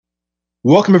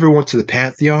Welcome, everyone, to the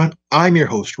Pantheon. I'm your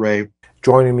host, Ray.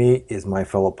 Joining me is my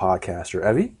fellow podcaster,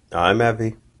 Evy. I'm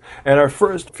Evy. And our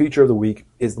first feature of the week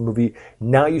is the movie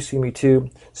Now You See Me Too,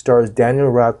 stars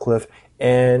Daniel Radcliffe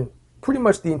and pretty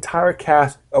much the entire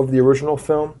cast of the original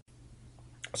film.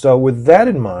 So with that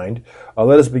in mind,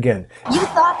 let us begin. You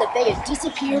thought that they had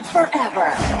disappeared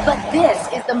forever, but this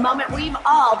is the moment we've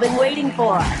all been waiting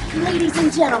for. Ladies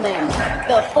and gentlemen,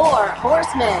 the Four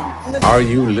Horsemen. Are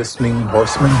you listening,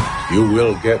 horsemen? You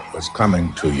will get what's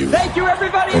coming to you. Thank you,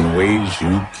 everybody! In ways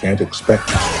you can't expect.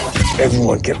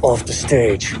 Everyone get off the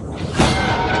stage.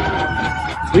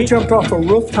 We jumped off a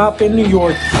rooftop in New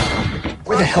York.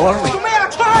 Where the hell are we?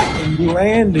 And we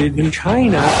landed in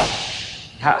China.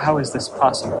 How is this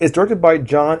possible? It's directed by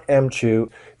John M. Chu.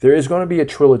 There is going to be a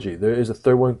trilogy. There is a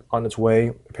third one on its way,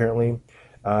 apparently.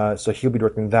 So he'll be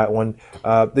directing that one.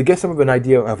 To get some of an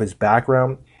idea of his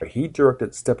background, he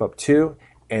directed Step Up 2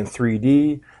 and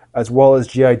 3D, as well as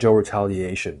G.I. Joe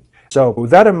Retaliation. So with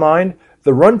that in mind,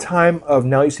 the runtime of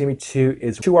Now You See Me 2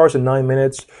 is 2 hours and 9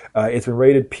 minutes. It's been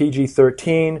rated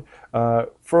PG-13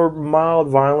 for mild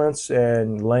violence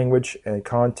and language and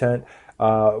content.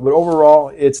 But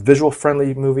overall, it's a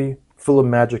visual-friendly movie, full of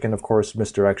magic and, of course,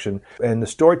 misdirection. And the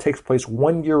story takes place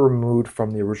 1 year removed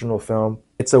from the original film.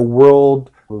 It's a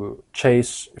world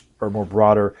chase, or more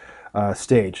broader,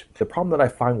 stage. The problem that I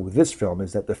find with this film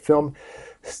is that the film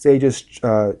stages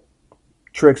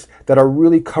tricks that are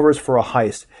really covers for a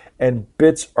heist, and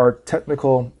bits are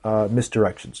technical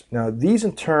misdirections. Now, these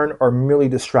in turn are merely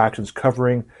distractions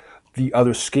covering the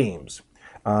other schemes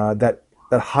that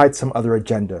hide some other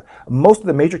agenda. Most of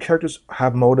the major characters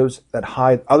have motives that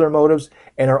hide other motives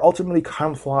and are ultimately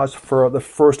camouflaged for the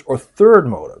first or third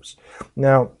motives.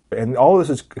 Now, and all of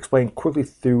this is explained quickly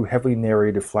through heavily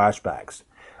narrated flashbacks,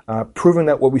 proving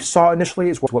that what we saw initially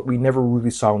is what we never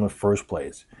really saw in the first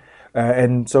place.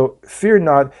 And so fear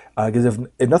not, because if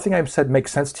nothing I've said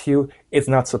makes sense to you, it's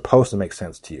not supposed to make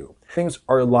sense to you. Things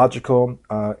are illogical,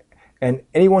 and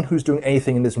anyone who's doing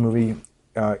anything in this movie,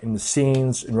 in the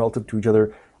scenes and relative to each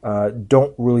other,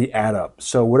 don't really add up.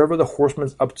 So whatever the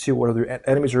horseman's up to, whatever their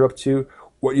enemies are up to,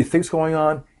 what you think's going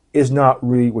on is not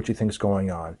really what you think's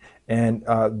going on. And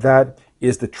that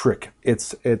is the trick.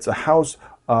 It's a house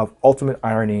of ultimate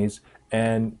ironies,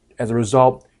 and as a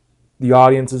result, the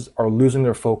audiences are losing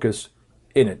their focus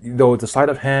in it. Though it's a sleight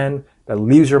of hand that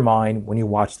leaves your mind when you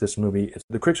watch this movie.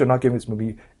 The critics are not giving this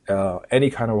movie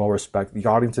any kind of well respect. The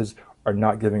audiences are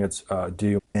not giving its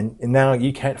due. And now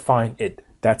you can't find it.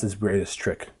 That's his greatest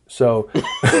trick. So,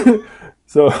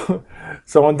 so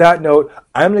on that note,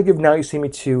 I'm going to give Now You See Me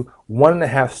 2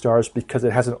 1.5 stars because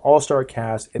it has an all-star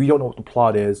cast, and we don't know what the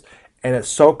plot is, and it's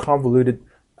so convoluted,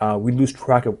 we lose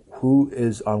track of who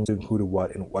is on who to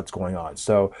what and what's going on.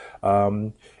 So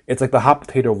it's like the hot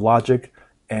potato of logic,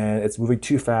 and it's moving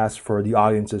too fast for the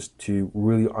audiences to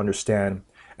really understand.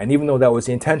 And even though that was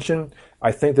the intention,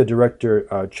 I think the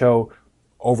director, Cho,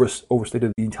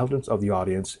 overstated the intelligence of the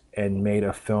audience and made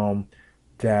a film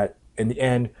that, in the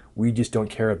end, we just don't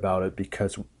care about it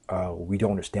because we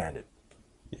don't understand it.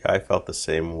 Yeah, I felt the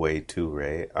same way too,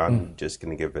 Ray. I'm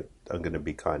going to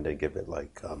be kind and give it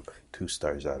like 2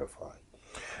 stars out of 5.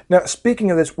 Now,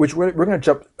 speaking of this, which we're going to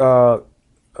jump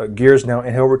gears now and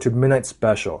head over to Midnight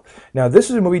Special. Now, this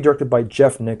is a movie directed by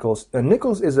Jeff Nichols. And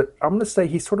Nichols I'm going to say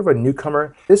he's sort of a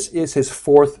newcomer. This is his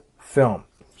 4th film.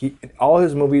 In all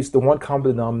his movies, the one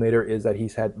common denominator is that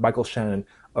he's had Michael Shannon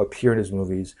appear in his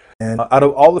movies. And out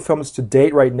of all the films to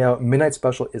date right now, Midnight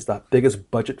Special is the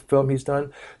biggest budget film he's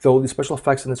done, though the special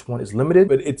effects in this one is limited,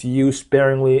 but it's used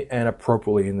sparingly and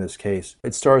appropriately in this case.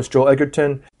 It stars Joel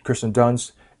Edgerton, Kirsten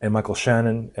Dunst, and Michael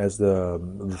Shannon as the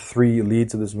 3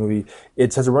 leads of this movie.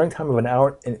 It has a running time of 1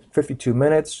 hour and 52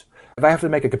 minutes. If I have to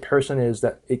make a comparison, is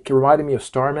that it reminded me of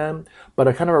Starman, but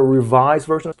a kind of a revised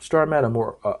version of Starman, a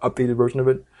more updated version of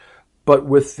it. But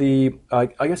with the, I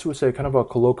guess we would say, kind of a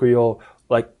colloquial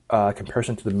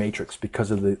comparison to The Matrix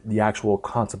because of the actual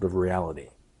concept of reality.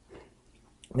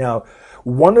 Now,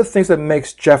 one of the things that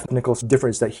makes Jeff Nichols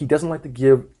different is that he doesn't like to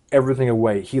give everything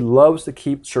away. He loves to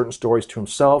keep certain stories to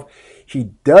himself.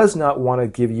 He does not want to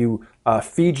give you,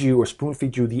 feed you or spoon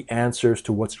feed you the answers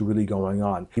to what's really going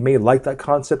on. You may like that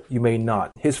concept, you may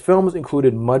not. His films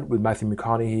included Mud with Matthew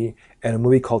McConaughey and a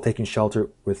movie called Taking Shelter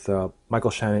with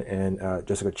Michael Shannon and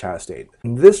Jessica Chastain.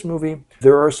 In this movie,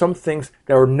 there are some things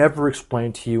that are never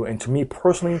explained to you, and to me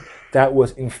personally, that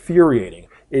was infuriating.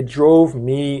 It drove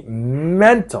me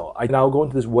mental. I'll go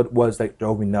into this, what was that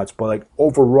drove me nuts, but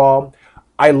overall,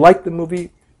 I liked the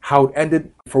movie, how it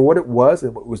ended, for what it was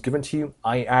and what was given to you.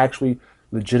 I actually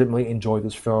legitimately enjoyed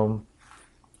this film.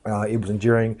 It was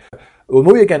endearing. The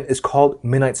movie, again, is called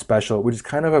Midnight Special, which is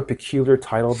kind of a peculiar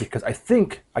title because I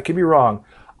think, I could be wrong,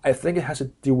 I think it has to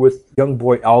do with young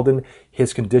boy Alden,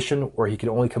 his condition where he can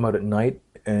only come out at night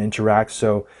and interact.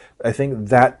 So I think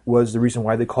that was the reason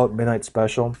why they call it Midnight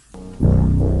Special.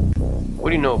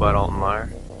 What do you know about Alton Meyer?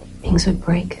 Things would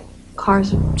break,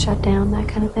 cars would shut down, that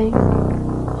kind of thing.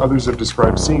 Others have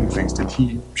described seeing things. Did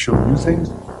he show you things?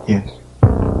 Yes.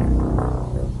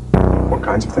 What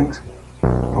kinds of things?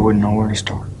 I wouldn't know where to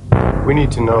start. We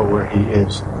need to know where he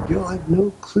is. You'll have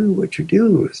no clue what you're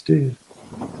dealing with, do you?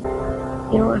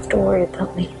 You don't have to worry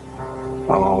about me.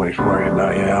 I'll always worry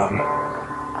about you, Alton.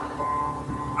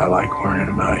 I like worrying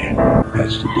about you.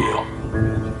 That's the deal.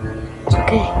 It's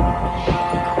okay.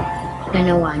 I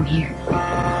know why I'm here.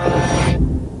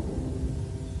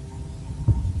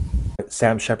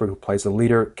 Sam Shepard, who plays the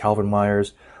leader, Calvin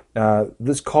Myers.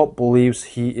 This cult believes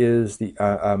he is the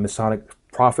Masonic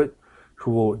prophet who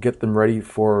will get them ready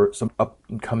for some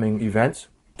upcoming events,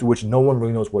 to which no one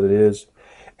really knows what it is.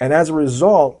 And as a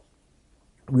result,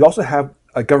 we also have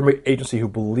a government agency who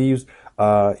believes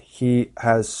he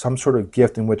has some sort of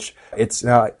gift in which it's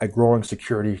now a growing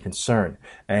security concern.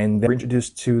 And they're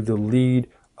introduced to the lead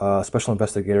special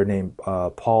investigator named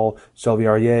Paul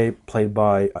Selverier, played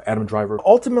by Adam Driver.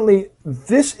 Ultimately,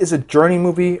 this is a journey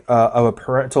movie of a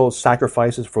parental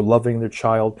sacrifices for loving their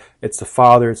child. It's the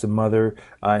father, it's the mother,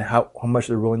 and how much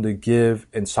they're willing to give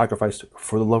and sacrifice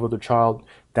for the love of their child.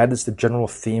 That is the general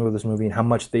theme of this movie, and how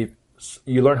much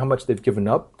you learn how much they've given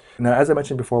up. Now, as I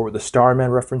mentioned before, with the Starman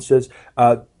references,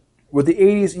 with the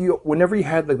 80s, whenever you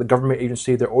had like the government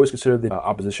agency, they're always considered the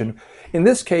opposition. In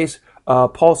this case,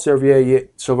 Paul Selverier,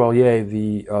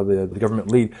 the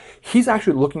government lead, he's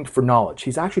actually looking for knowledge.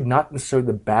 He's actually not necessarily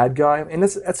the bad guy, and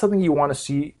that's something you want to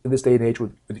see in this day and age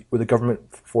with the government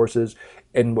forces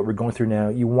and what we're going through now.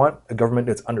 You want a government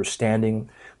that's understanding,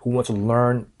 who wants to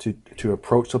learn to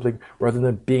approach something rather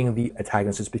than being the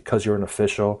antagonist just because you're an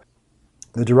official.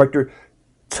 The director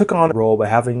took on a role by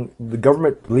having the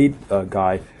government lead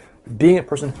guy being a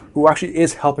person who actually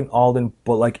is helping Alden,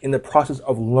 but like in the process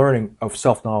of learning of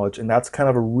self-knowledge. And that's kind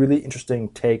of a really interesting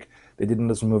take they did in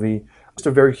this movie. Just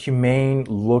a very humane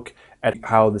look at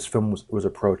how this film was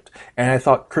approached. And I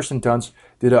thought Kirsten Dunst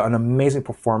did an amazing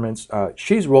performance.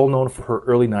 She's well known for her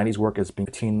early 90s work as being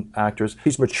a teen actress.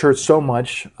 She's matured so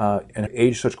much and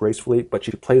aged such gracefully, but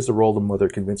she plays the role of the mother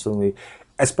convincingly.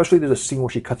 Especially there's a scene where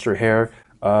she cuts her hair.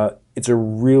 It's a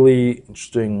really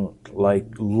interesting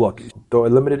look. Though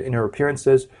limited in her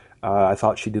appearances, I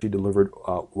thought she delivered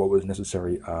what was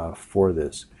necessary for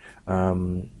this.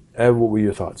 Ev, what were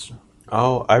your thoughts?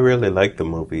 Oh, I really liked the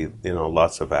movie. You know,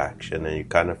 lots of action, and you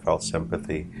kind of felt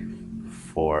sympathy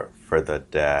for the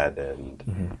dad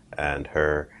and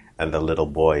her and the little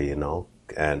boy. You know,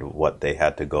 and what they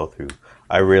had to go through.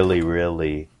 I really,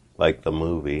 really liked the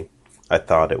movie. I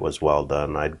thought it was well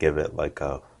done. I'd give it like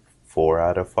a 4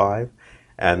 out of 5,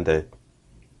 and the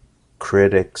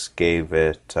critics gave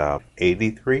it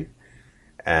 83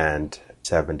 and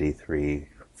 73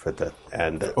 for the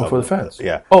for the fans.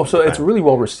 Yeah. Oh, so it's really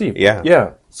well received. Yeah.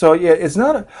 Yeah. So yeah, it's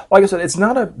not like I said, it's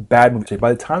not a bad movie.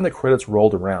 By the time the credits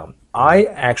rolled around, I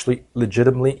actually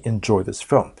legitimately enjoyed this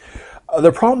film.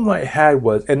 The problem I had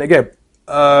was, and again,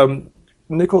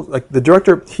 Nichols, like the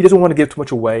director, he doesn't want to give too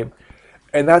much away,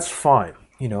 and that's fine.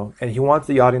 You know, and he wants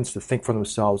the audience to think for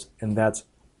themselves, and that's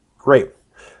great.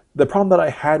 The problem that I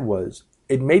had was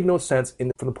it made no sense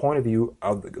from the point of view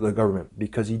of the government,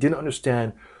 because he didn't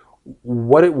understand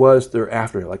what it was they're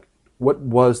after. Like, what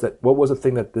was the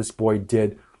thing that this boy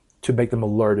did to make them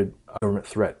alerted a government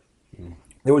threat? Mm.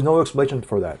 There was no explanation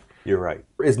for that. You're right.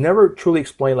 It's never truly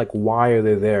explained, like, why are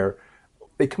they there?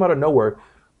 They come out of nowhere.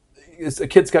 A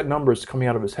kid's got numbers coming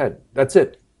out of his head. That's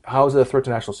it. How is it a threat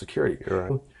to national security? You're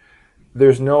right.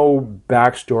 There's no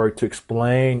backstory to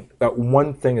explain that.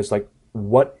 One thing is like,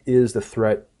 what is the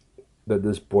threat that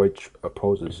this boy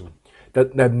poses?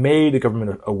 Mm-hmm. That made the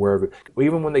government aware of it.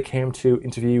 Even when they came to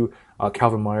interview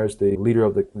Calvin Myers, the leader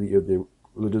of the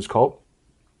religious cult,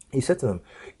 he said to them,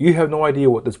 "You have no idea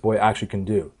what this boy actually can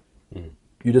do. Mm-hmm.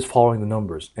 You're just following the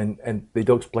numbers," and they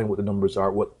don't explain what the numbers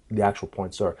are, what the actual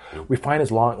points are. Mm-hmm. We find its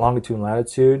longitude and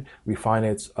latitude. We find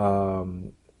its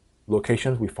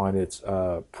locations. We find it's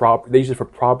they use it for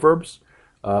proverbs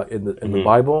in the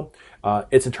Bible.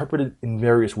 It's interpreted in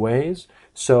various ways.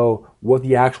 So what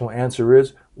the actual answer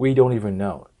is, we don't even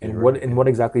know. And what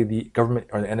exactly the government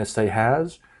or the NSA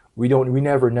has, we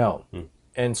never know.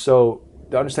 And so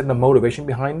to understand the motivation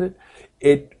behind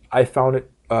it, I found it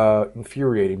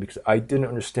infuriating, because I didn't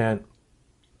understand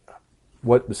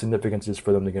what the significance is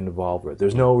for them to get involved with.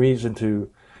 There's no reason to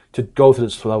go to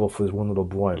this level for this one little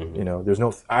boy. You know, there's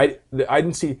no. I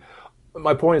didn't see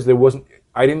My point is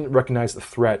I didn't recognize the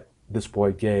threat this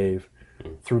boy gave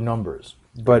through numbers.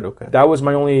 But that was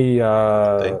my only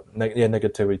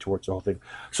negativity towards the whole thing.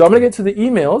 So I'm going to get to the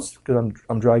emails because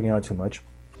I'm dragging out too much.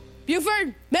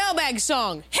 Buford, mailbag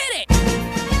song. Hit it!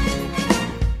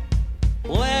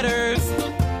 Letters.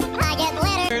 I get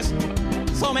letters.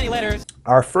 So many letters.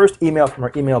 Our first email from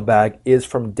our email bag is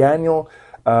from Daniel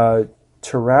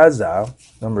Terraza,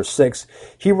 number 6.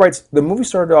 He writes, the movie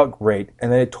started out great,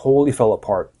 and then it totally fell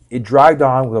apart. It dragged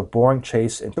on with a boring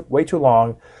chase and took way too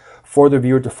long for the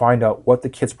viewer to find out what the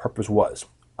kid's purpose was.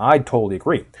 I totally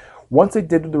agree. Once they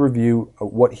did the review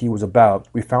of what he was about,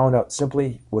 we found out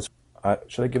simply was...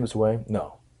 should I give this away?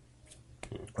 No.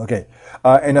 Okay.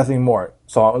 And nothing more.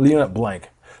 So I'm leaving it blank.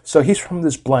 So he's from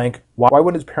this blank. Why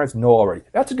wouldn't his parents know already?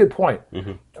 That's a good point.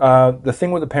 Mm-hmm. The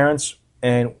thing with the parents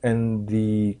and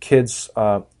the kids'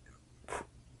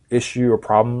 issue or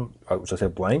problem, which I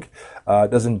said blank,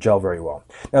 doesn't gel very well.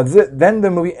 Now, then the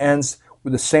movie ends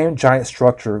with the same giant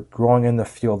structure growing in the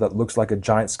field that looks like a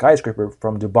giant skyscraper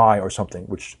from Dubai or something,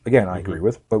 which, again, I agree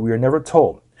with, but we are never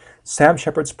told. Sam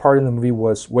Shepard's part in the movie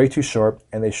was way too short,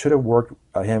 and they should have worked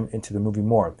him into the movie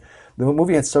more. The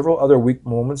movie had several other weak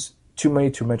moments, too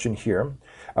many to mention here.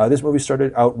 This movie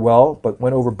started out well, but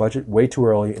went over budget way too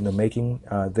early in the making.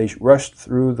 They rushed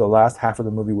through the last half of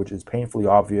the movie, which is painfully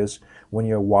obvious when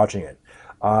you're watching it.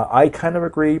 I kind of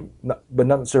agree, but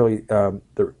not necessarily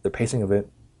the pacing of it.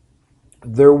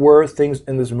 There were things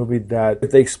in this movie that, if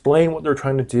they explain what they're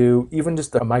trying to do, even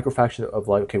just a microfraction of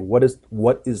like, okay, what is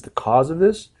the cause of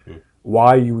this?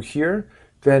 Why are you here?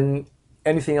 Then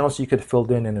anything else you could have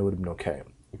filled in and it would have been okay.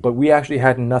 But we actually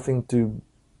had nothing to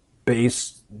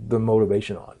base the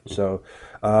motivation on. So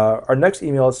our next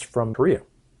email is from Korea.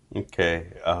 Okay.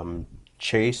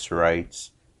 Chase writes,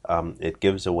 it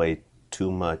gives away too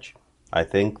much. I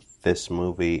think this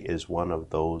movie is one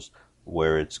of those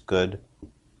where it's good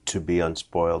to be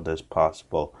unspoiled as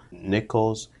possible.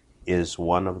 Nichols is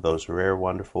one of those rare,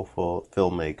 wonderful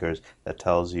filmmakers that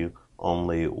tells you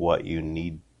only what you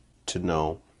need to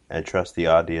know and trust the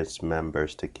audience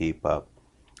members to keep up.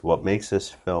 What makes this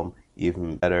film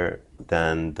even better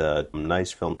than the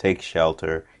nice film Take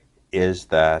Shelter is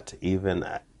that even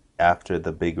after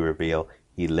the big reveal,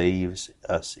 he leaves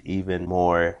us even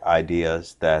more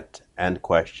ideas and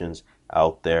questions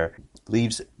out there,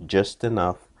 leaves just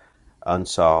enough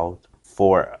unsolved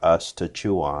for us to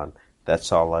chew on.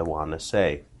 That's all I want to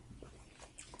say.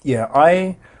 Yeah,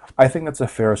 I think that's a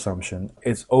fair assumption.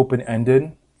 It's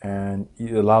open-ended, and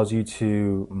it allows you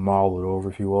to mull it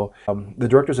over, if you will. The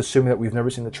director's assuming that we've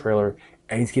never seen the trailer,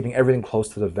 and he's keeping everything close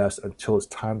to the vest until it's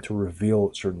time to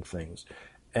reveal certain things.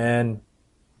 And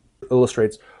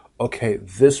illustrates, okay,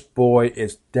 this boy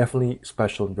is definitely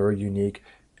special and very unique,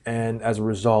 and as a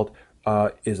result,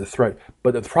 is a threat.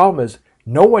 But the problem is,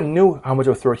 no one knew how much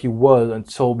of a threat he was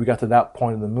until we got to that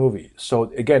point in the movie.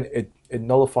 So again, it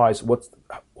nullifies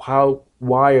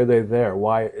why are they there?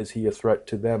 Why is he a threat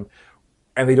to them?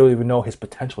 And they don't even know his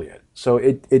potential yet. So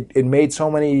it made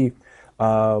so many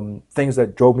things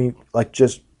that drove me like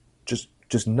just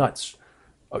nuts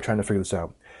of trying to figure this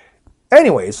out.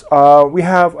 Anyways, we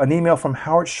have an email from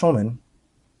Howard Schulman,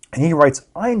 and he writes,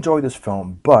 I enjoy this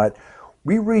film, but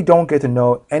we really don't get to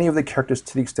know any of the characters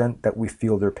to the extent that we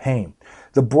feel their pain.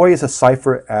 The boy is a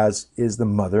cipher, as is the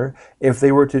mother. If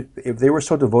they were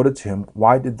so devoted to him,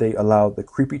 why did they allow the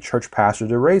creepy church pastor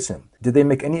to raise him? Did they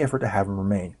make any effort to have him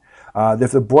remain?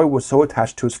 If the boy was so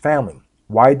attached to his family,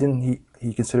 why didn't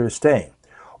he consider staying?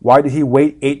 Why did he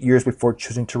wait 8 years before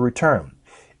choosing to return?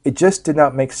 It just did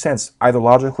not make sense, either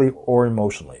logically or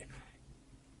emotionally.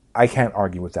 I can't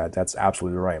argue with that. That's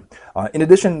absolutely right. In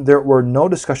addition, there were no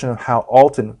discussion of how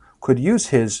Alton could use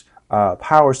his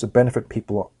powers to benefit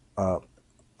people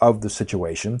of the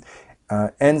situation,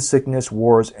 end sickness,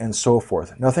 wars, and so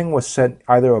forth. Nothing was said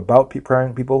either about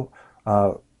preparing people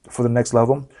for the next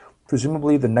level,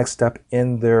 presumably the next step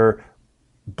in their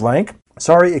blank.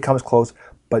 Sorry, it comes close,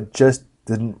 but just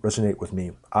didn't resonate with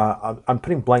me. I'm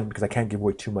putting blank because I can't give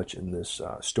away too much in this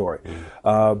story.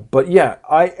 But yeah,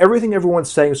 everything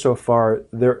everyone's saying so far,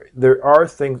 there are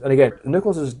things, and again,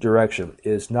 Nichols' direction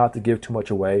is not to give too much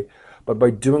away, but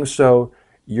by doing so,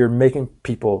 you're making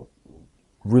people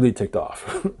really ticked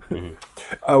off.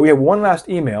 We have one last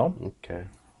email. Okay.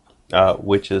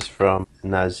 Which is from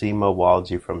Nazima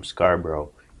Walji from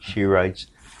Scarborough. She writes,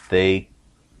 they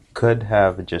could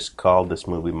have just called this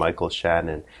movie Michael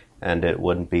Shannon, and it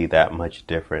wouldn't be that much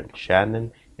different.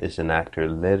 Shannon is an actor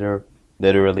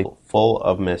literally full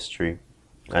of mystery,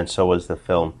 and so is the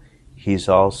film. He's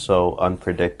also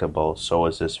unpredictable, so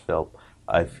is this film.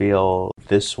 I feel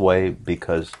this way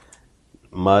because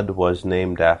Mud was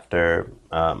named after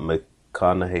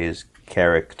McConaughey's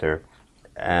character,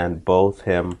 and both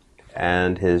him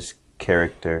and his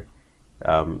character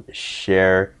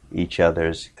share each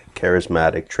other's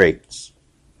charismatic traits.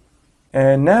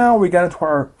 And now we got into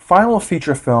our final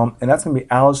feature film, and that's going to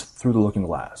be Alice Through the Looking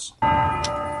Glass.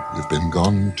 You've been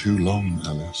gone too long,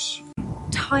 Alice.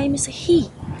 Time is a he.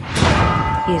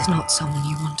 He is not someone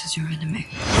you want as your enemy.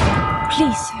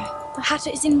 Please, sir, the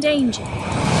Hatter is in danger.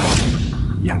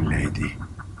 Young lady,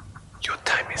 your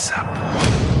time is up.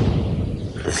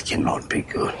 This cannot be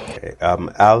good.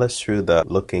 Alice Through the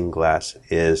Looking Glass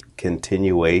is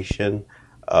continuation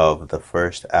of the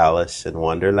first Alice in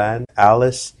Wonderland.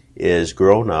 Alice is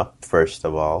grown up, first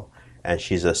of all, and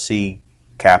she's a sea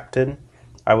captain.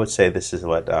 I would say this is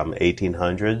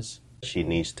 1800s. She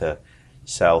needs to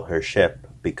sell her ship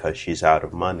because she's out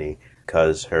of money,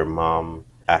 because her mom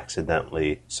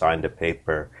accidentally signed a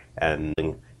paper and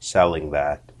selling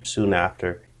that. Soon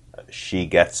after, she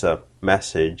gets a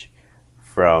message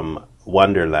from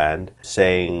Wonderland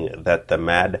saying that the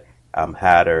Mad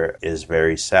Hatter is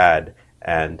very sad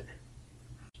and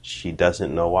she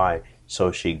doesn't know why.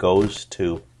 So she goes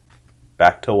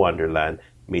back to Wonderland,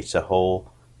 meets a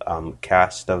whole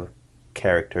cast of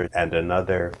characters, and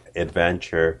another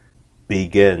adventure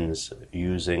begins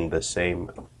using the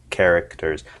same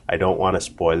characters. I don't want to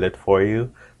spoil it for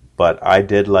you, but I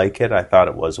did like it. I thought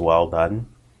it was well done,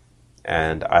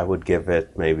 and I would give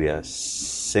it maybe a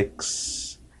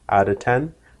 6 out of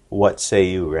 10. What say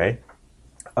you, Ray?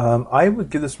 I would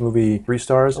give this movie 3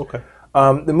 stars. Okay.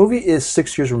 The movie is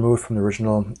 6 years removed from the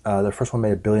original. The first one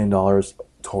made $1 billion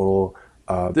total.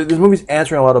 This movie's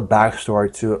answering a lot of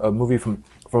backstory to a movie from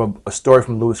a story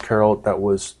from Lewis Carroll that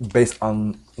was based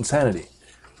on insanity,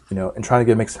 and trying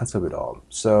to make sense of it all.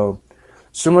 So,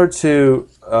 similar to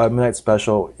Midnight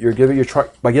Special,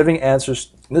 by giving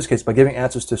answers. In this case, by giving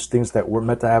answers to things that weren't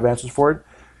meant to have answers for it,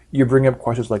 you bring up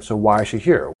questions like, so why is she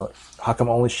here? How come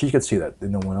only she could see that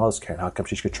and no one else can? How come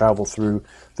she could travel through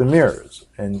the mirrors?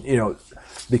 And,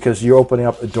 because you're opening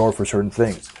up a door for certain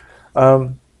things.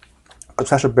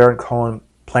 Sacha Baron Cohen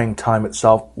playing time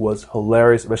itself was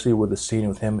hilarious, especially with the scene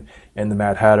with him and the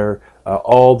Mad Hatter.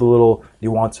 All the little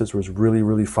nuances was really,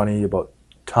 really funny about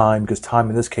time, because time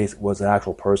in this case was an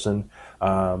actual person.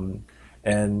 And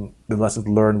the lessons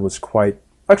learned was quite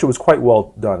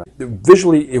well done.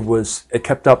 Visually, it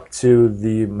kept up to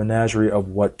the menagerie of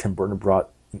what Tim Burton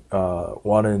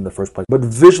wanted in the first place. But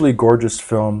visually gorgeous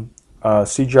film.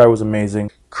 CGI was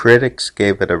amazing. Critics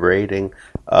gave it a rating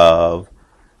of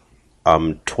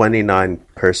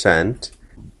 29%,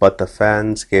 but the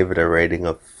fans gave it a rating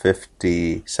of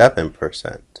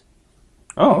 57%.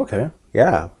 Oh, okay.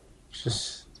 Yeah.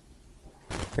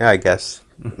 I guess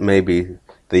maybe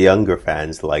the younger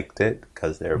fans liked it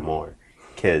because they're more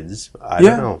kids. I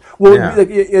don't know. Well,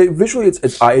 visually,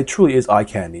 it truly is eye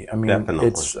candy. I mean, definitely.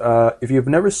 It's if you've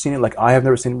never seen it, like I have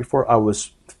never seen it before, I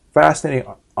was fascinated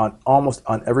on almost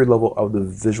on every level of the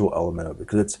visual element of it,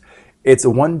 because it's a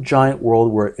one giant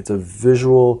world where it's a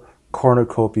visual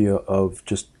cornucopia of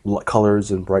just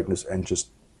colors and brightness and just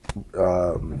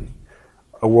a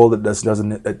world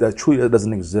that truly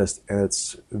doesn't exist, and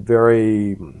it's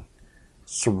very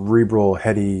cerebral,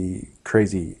 heady,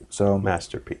 crazy. So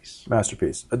masterpiece.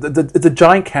 It's a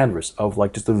giant canvas of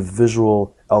just a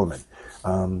visual element.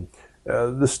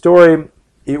 The story,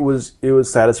 it was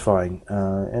satisfying,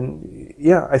 and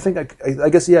I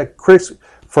guess critics,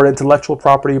 for an intellectual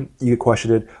property you could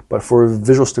question it, but for a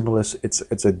visual stimulus,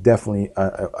 it's definitely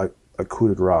a coup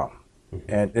de grace.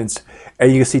 And you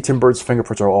can see Tim Burton's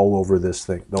fingerprints are all over this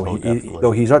thing,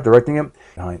 though he's not directing it,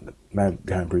 behind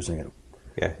producing it.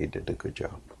 Yeah, he did a good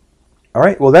job. All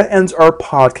right, well, that ends our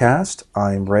podcast.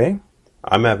 I'm Ray.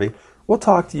 I'm Evy. We'll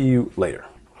talk to you later.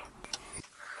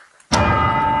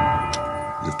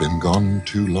 You've been gone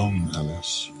too long,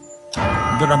 Alice.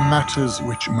 There are matters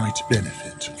which might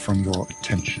benefit from your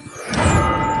attention.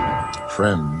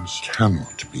 Friends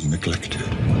cannot be neglected.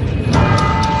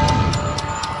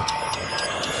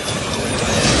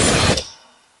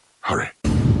 Hurry.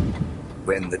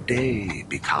 When the day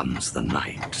becomes the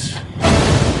night,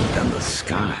 and the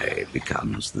sky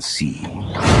becomes the sea,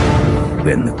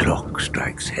 when the clock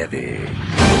strikes heavy,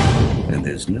 and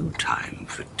there's no time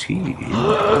for tea,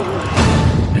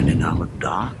 and in our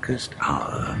darkest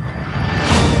hour,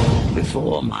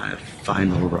 before my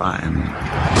final rhyme,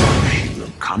 she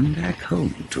will come back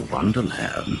home to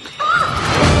Wonderland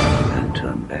and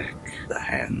turn back the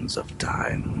hands of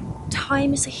time.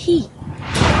 Time is a he.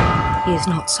 He is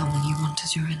not someone you want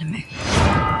as your enemy.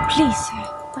 Please, sir,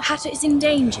 the Hatter is in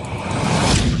danger.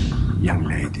 Young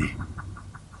lady,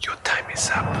 your time is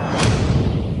up.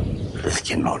 This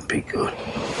cannot be good.